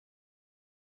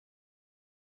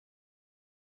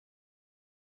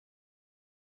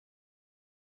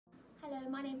Hello,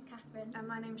 my name's Catherine. And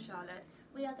my name's Charlotte.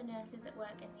 We are the nurses that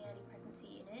work in the early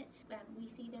pregnancy unit. We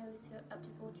see those who are up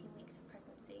to 14 weeks of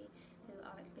pregnancy who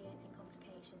are experiencing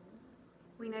complications.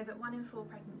 We know that 1 in 4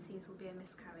 pregnancies will be a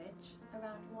miscarriage.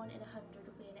 Around 1 in 100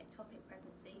 will be an ectopic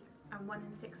pregnancy. And 1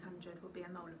 in 600 will be a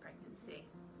molar pregnancy.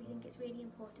 We think it's really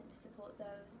important to support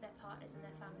those, their partners and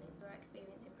their families who are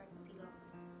experiencing pregnancy loss.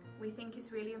 We think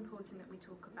it's really important that we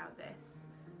talk about this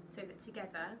so that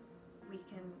together we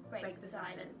can break the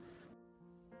silence.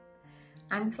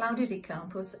 I'm Claudia Di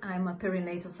Campos. I'm a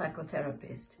perinatal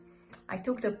psychotherapist. I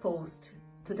took the post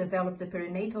to develop the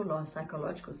perinatal loss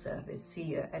psychological service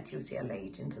here at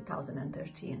UCLH in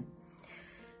 2013.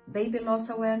 Baby Loss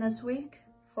Awareness Week,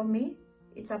 for me,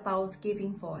 it's about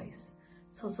giving voice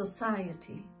so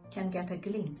society can get a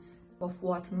glimpse of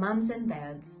what mums and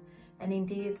dads, and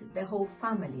indeed the whole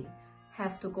family,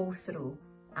 have to go through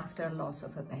after a loss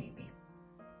of a baby.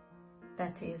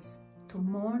 That is, to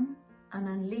mourn an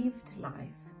unlived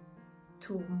life,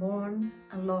 to mourn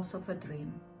a loss of a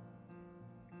dream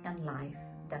and life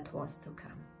that was to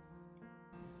come.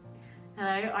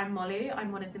 Hello, I'm Molly.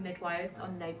 I'm one of the midwives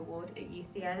on labour ward at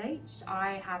UCLH.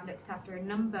 I have looked after a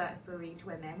number of bereaved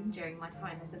women during my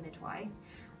time as a midwife.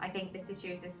 I think this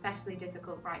issue is especially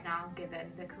difficult right now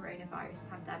given the coronavirus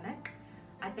pandemic.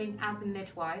 I think as a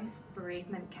midwife,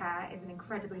 bereavement care is an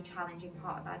incredibly challenging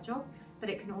part of our job, but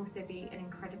it can also be an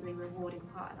incredibly rewarding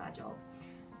part of our job.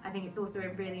 I think it's also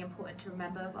really important to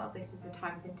remember, while this is a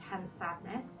time of intense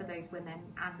sadness for those women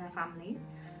and their families,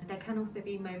 there can also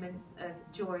be moments of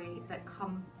joy that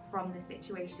come from the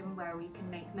situation where we can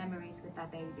make memories with their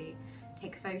baby,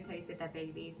 take photos with their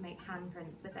babies, make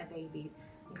handprints with their babies,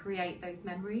 and create those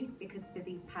memories, because for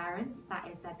these parents, that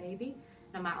is their baby,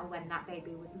 no matter when that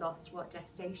baby was lost, what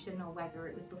gestation, or whether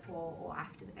it was before or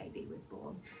after the baby was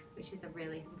born, which is a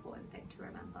really important thing to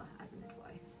remember as a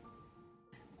midwife.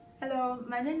 Hello,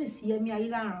 my name is Yemi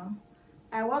Ayilaran.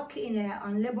 I work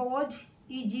on labour ward,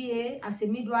 EGA, as a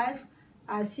midwife,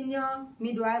 a senior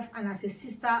midwife, and as a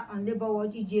sister on labour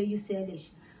ward, EGA UCLH.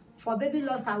 For baby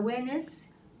loss awareness,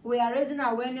 we are raising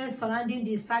awareness surrounding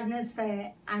the sadness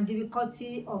and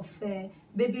difficulty of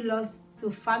baby loss to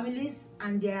families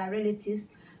and their relatives.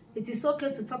 It is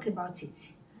okay to talk about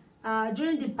it.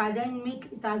 During the pandemic,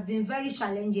 it has been very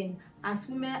challenging as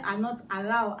women are not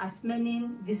allowed as many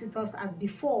visitors as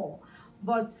before,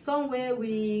 but somewhere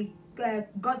we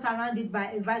got around it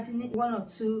by inviting 1 or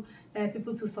 2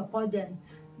 people to support them.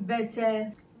 But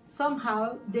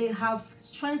somehow they have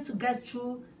strength to get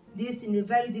through this in a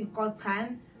very difficult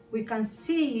time. We can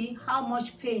see how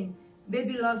much pain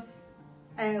baby loss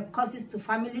causes to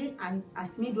family, and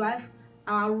as midwife,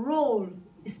 our role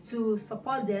is to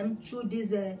support them through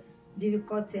this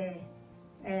difficult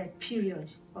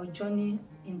period or journey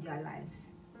in their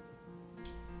lives.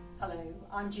 Hello,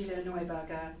 I'm Julia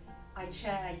Neuberger. I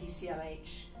chair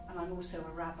UCLH and I'm also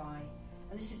a rabbi.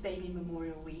 And this is Baby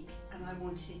Memorial Week, and I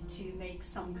wanted to make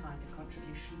some kind of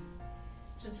contribution.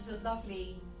 So there's a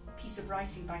lovely piece of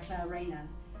writing by Claire Rayner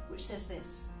which says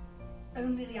this: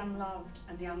 "Only the unloved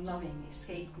and the unloving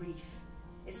escape grief.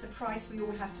 It's the price we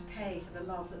all have to pay for the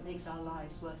love that makes our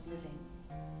lives worth living.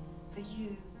 For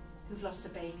you who've lost a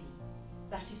baby,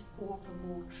 that is all the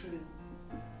more true.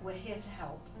 We're here to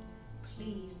help.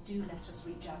 Please do let us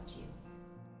reach out to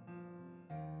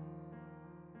you."